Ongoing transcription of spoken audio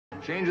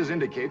Changes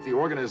indicate the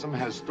organism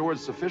has stored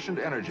sufficient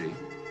energy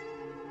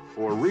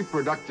for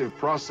reproductive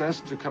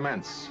process to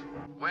commence.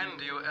 When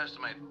do you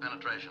estimate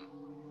penetration?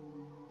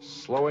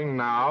 Slowing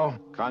now.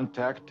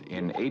 Contact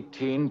in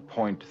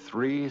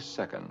 18.3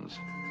 seconds.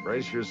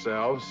 Brace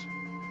yourselves.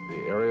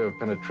 The area of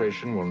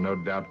penetration will no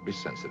doubt be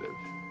sensitive.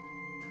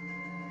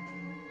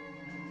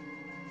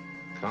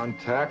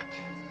 Contact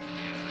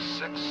in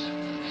 6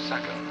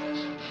 seconds.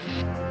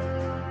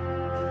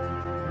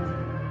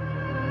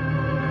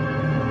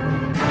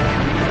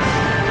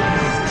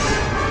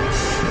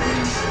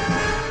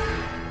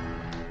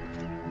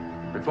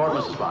 Report,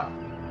 Mrs. Spock.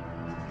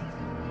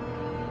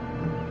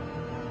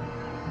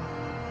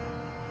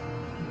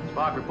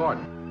 Spock, report.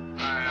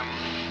 I am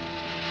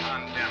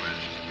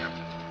undamaged,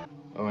 Captain.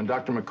 Oh, and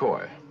Dr.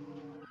 McCoy.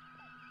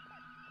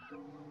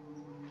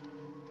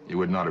 You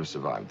would not have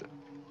survived it.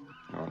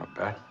 No, not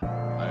bad.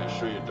 I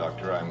assure you,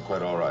 Doctor, I'm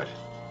quite all right.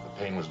 The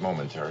pain was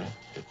momentary.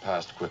 It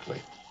passed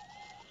quickly.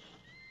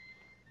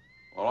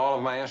 Well, all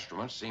of my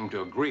instruments seem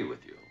to agree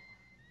with you.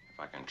 If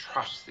I can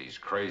trust these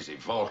crazy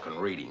Vulcan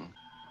readings.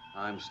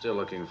 I'm still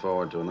looking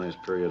forward to a nice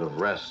period of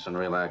rest and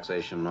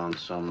relaxation on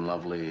some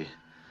lovely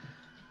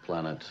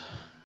planet.